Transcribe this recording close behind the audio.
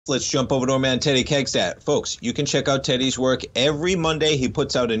Let's jump over to our man, Teddy Kekstadt. Folks, you can check out Teddy's work every Monday. He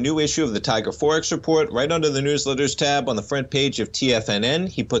puts out a new issue of the Tiger Forex Report right under the newsletters tab on the front page of TFNN.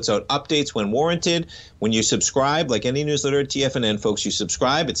 He puts out updates when warranted. When you subscribe, like any newsletter at TFNN, folks, you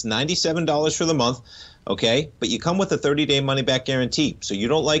subscribe. It's $97 for the month. Okay, but you come with a 30-day money-back guarantee. So you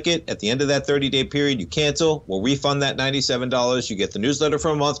don't like it, at the end of that 30-day period, you cancel. We'll refund that $97. You get the newsletter for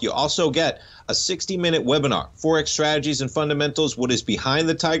a month. You also get a 60-minute webinar, Forex Strategies and Fundamentals, what is behind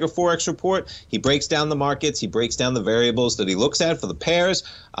the Tiger Forex Report. He breaks down the markets. He breaks down the variables that he looks at for the pairs.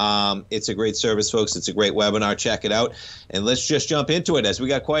 It's a great service, folks. It's a great webinar. Check it out. And let's just jump into it as we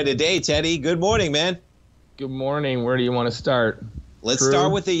got quite a day. Teddy, good morning, man. Good morning. Where do you want to start? Let's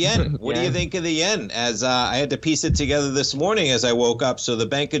start with the yen. What do you think of the yen? As I had to piece it together this morning as I woke up. So the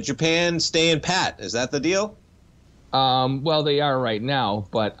Bank of Japan staying pat. Is that the deal? Well, they are right now,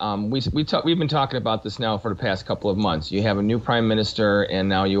 but we've been talking about this now for the past couple of months. You have a new prime minister, and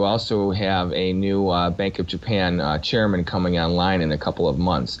now you also have a new Bank of Japan chairman coming online in a couple of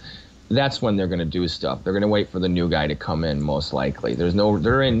months. That's when they're going to do stuff. They're going to wait for the new guy to come in, most likely. They're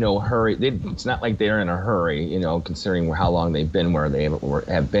in no hurry. It's not like they're in a hurry, you know, considering how long they've been where they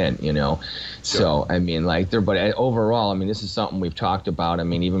have been, you know. Sure. So, I mean, but overall, I mean, this is something we've talked about. I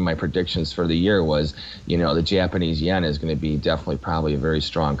mean, even my predictions for the year was, you know, the Japanese yen is going to be definitely probably a very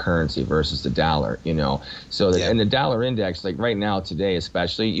strong currency versus the dollar, you know. So, and the dollar index, like right now today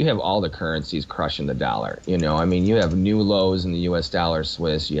especially, you have all the currencies crushing the dollar, you know. I mean, you have new lows in the U.S. dollar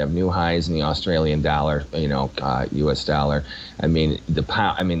Swiss, you have new highs in the Australian dollar, you know, U.S. dollar. I mean, the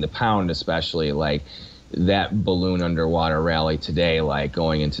pound especially, like that balloon underwater rally today, like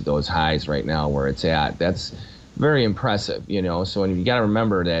going into those highs right now where it's at, that's very impressive, you know. So you got to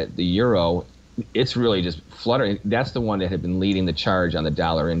remember that the euro, it's really just fluttering. That's the one that had been leading the charge on the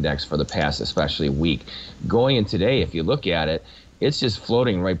dollar index for the past, especially week. Going in today, if you look at it, it's just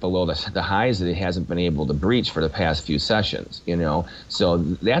floating right below the highs that it hasn't been able to breach for the past few sessions, you know. So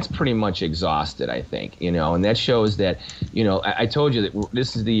that's pretty much exhausted, I think, you know. And that shows that, you know, I told you that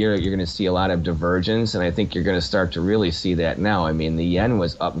this is the year you're going to see a lot of divergence, and I think you're going to start to really see that now. I mean, the yen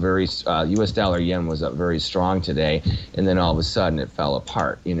was up U.S. dollar yen was up very strong today, and then all of a sudden it fell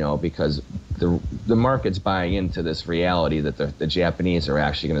apart, you know, because the market's buying into this reality that the Japanese are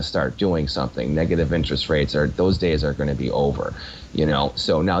actually going to start doing something. Negative interest rates, those days are going to be over, you know.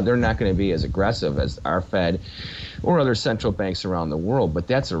 So now they're not going to be as aggressive as our Fed or other central banks around the world, but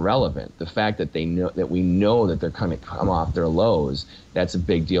that's irrelevant. The fact that we know that they're going to come off their lows, that's a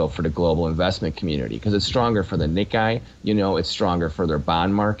big deal for the global investment community because it's stronger for the Nikkei, you know, it's stronger for their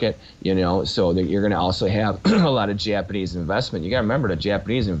bond market, you know, so that you're going to also have a lot of Japanese investment. You got to remember the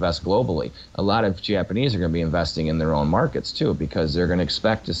Japanese invest globally. A lot of Japanese are going to be investing in their own markets too because they're going to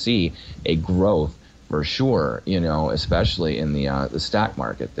expect to see a growth for sure, you know, especially in the stock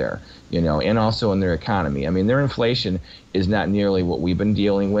market there, you know, and also in their economy. I mean, their inflation is not nearly what we've been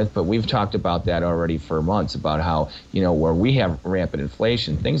dealing with, but we've talked about that already for months about how, you know, where we have rampant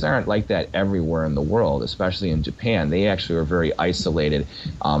inflation, things aren't like that everywhere in the world, especially in Japan. They actually were very isolated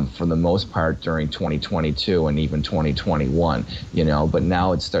for the most part during 2022 and even 2021, you know, but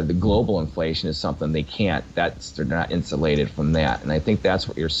now it's started. The global inflation is something they're not insulated from that. And I think that's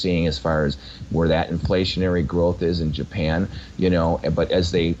what you're seeing as far as where that inflationary growth is in Japan, you know, but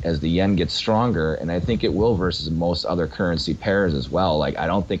as the yen gets stronger, and I think it will versus most other currency pairs as well. Like, I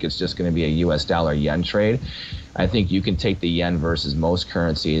don't think it's just going to be a U.S. dollar yen trade. I think you can take the yen versus most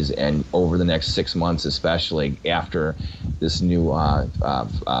currencies, and over the next 6 months, especially after this new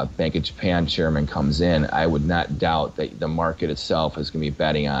Bank of Japan chairman comes in, I would not doubt that the market itself is going to be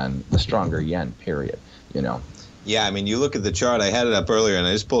betting on the stronger yen, period, you know. Yeah, I mean, you look at the chart. I had it up earlier, and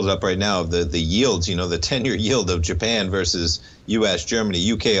I just pulled it up right now. The yields, you know, the 10-year yield of Japan versus U.S.,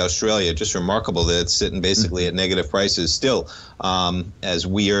 Germany, UK, Australia, just remarkable that it's sitting basically at negative prices still, as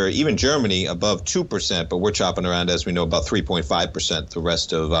we are, even Germany, above 2%, but we're chopping around, as we know, about 3.5%, the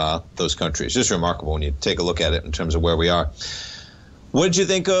rest of those countries. Just remarkable when you take a look at it in terms of where we are. What did you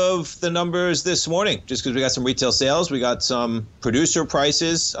think of the numbers this morning? Just because we got some retail sales, we got some producer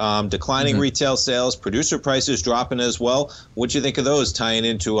prices, declining retail sales, producer prices dropping as well. What did you think of those tying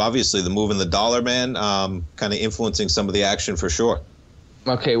into, obviously, the move in the dollar, man, kind of influencing some of the action for sure?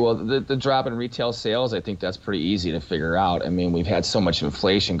 Okay, well, the drop in retail sales, I think that's pretty easy to figure out. I mean, we've had so much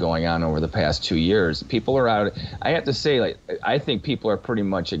inflation going on over the past 2 years. People are out. I have to say, like, I think people are pretty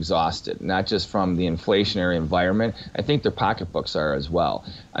much exhausted, not just from the inflationary environment. I think their pocketbooks are as well.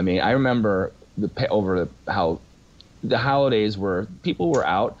 I mean, I remember how the holidays were, people were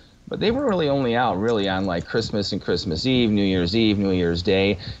out, but they were really only out really on like Christmas and Christmas Eve, New Year's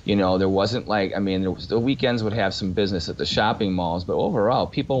Day. You know, there wasn't like, I mean, the weekends would have some business at the shopping malls, but overall,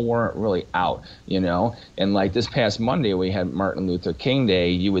 people weren't really out, you know. And like this past Monday, we had Martin Luther King Day.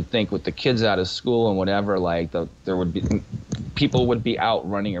 You would think with the kids out of school and whatever, like there would be people would be out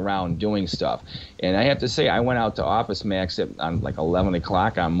running around doing stuff. And I have to say, I went out to Office Max on like 11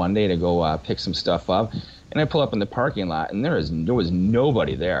 o'clock on Monday to go pick some stuff up. And I pull up in the parking lot, and there was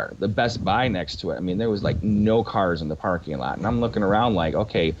nobody there. The Best Buy next to it, I mean, there was like no cars in the parking lot. And I'm looking around like,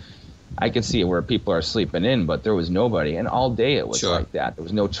 okay, I could see where people are sleeping in, but there was nobody. And all day it was like that. There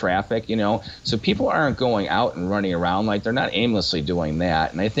was no traffic, you know. So people aren't going out and running around, like they're not aimlessly doing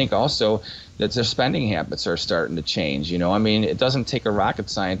that. And I think also that their spending habits are starting to change, you know. I mean, it doesn't take a rocket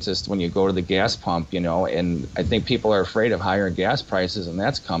scientist when you go to the gas pump, you know, and I think people are afraid of higher gas prices, and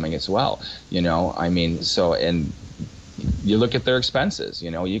that's coming as well, you know. I mean, so, and you look at their expenses, you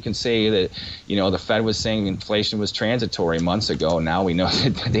know, you can say that, you know, the Fed was saying inflation was transitory months ago. Now we know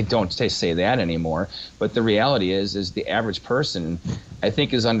that they don't say that anymore. But the reality is the average person, I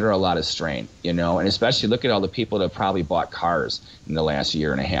think, is under a lot of strain, you know, and especially look at all the people that have probably bought cars in the last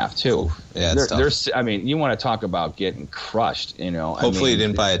year and a half, too. Yeah, I mean, you want to talk about getting crushed, you know. Hopefully you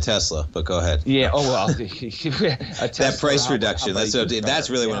didn't buy a Tesla, but go ahead. Yeah, oh, well. That price reduction, that's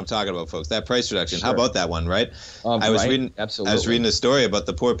really what I'm talking about, folks. That price reduction. Sure. How about that one, right? I was reading a story about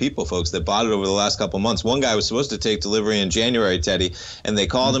the poor people, folks, that bought it over the last couple of months. One guy was supposed to take delivery in January, Teddy, and they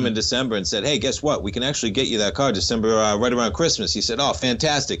called him in December and said, hey, guess what? We can actually get you that car December, right around Christmas. He said, oh,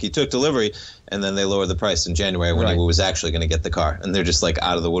 fantastic. He took delivery, and then they lowered the price in January when he was actually going to get the car. And they're just like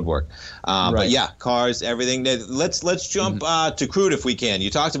out of the woodwork. But yeah, cars, everything. Let's jump to crude if we can. You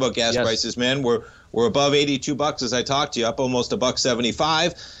talked about gas prices, man. We're above $82 as I talked to you, up almost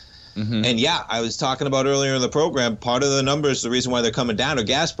 $1.75. And yeah, I was talking about earlier in the program, part of the numbers, the reason why they're coming down are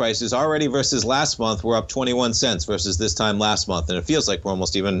gas prices. Already versus last month, we're up 21 cents versus this time last month. And it feels like we're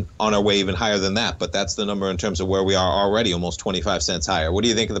almost even on our way even higher than that. But that's the number in terms of where we are already, almost 25 cents higher. What do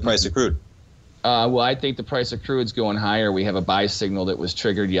you think of the price of crude? Well, I think the price of crude is going higher. We have a buy signal that was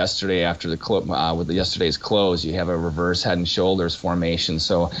triggered yesterday after with yesterday's close. You have a reverse head and shoulders formation.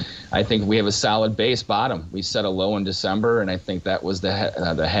 So I think we have a solid base bottom. We set a low in December, and I think that was the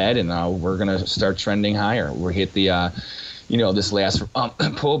head, and now we're going to start trending higher. We hit the this last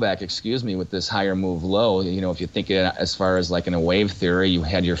pullback, with this higher move low. You know, if you think it as far as like in a wave theory, you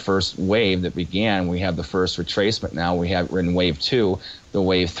had your first wave that began. We have the first retracement now. We're in wave 2. The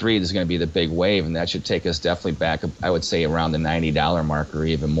wave 3 is going to be the big wave, and that should take us definitely back, I would say, around the $90 mark or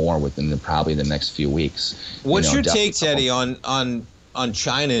even more within probably the next few weeks. What's your take, Teddy, on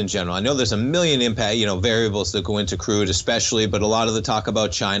China in general? I know there's a million impact, variables that go into crude especially, but a lot of the talk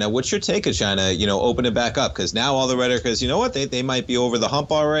about China. What's your take of China, open it back up? Because now all the rhetoric is, they might be over the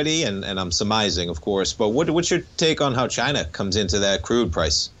hump already, and I'm surmising, of course. But what's your take on how China comes into that crude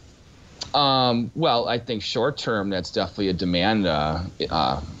price? Well, I think short term, that's definitely a demand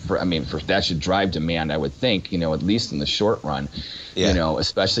that should drive demand, I would think, at least in the short run,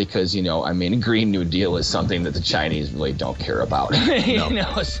 especially because, Green New Deal is something that the Chinese really don't care about. Believe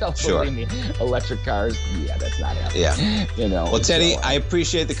me, electric cars, that's not happening. Yeah. Well, Teddy, I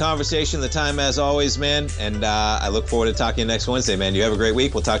appreciate the conversation, the time as always, man. And I look forward to talking to you next Wednesday, man. You have a great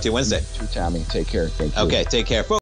week. We'll talk to you Wednesday. True, Tommy. Take care. Thank you. Okay, take care.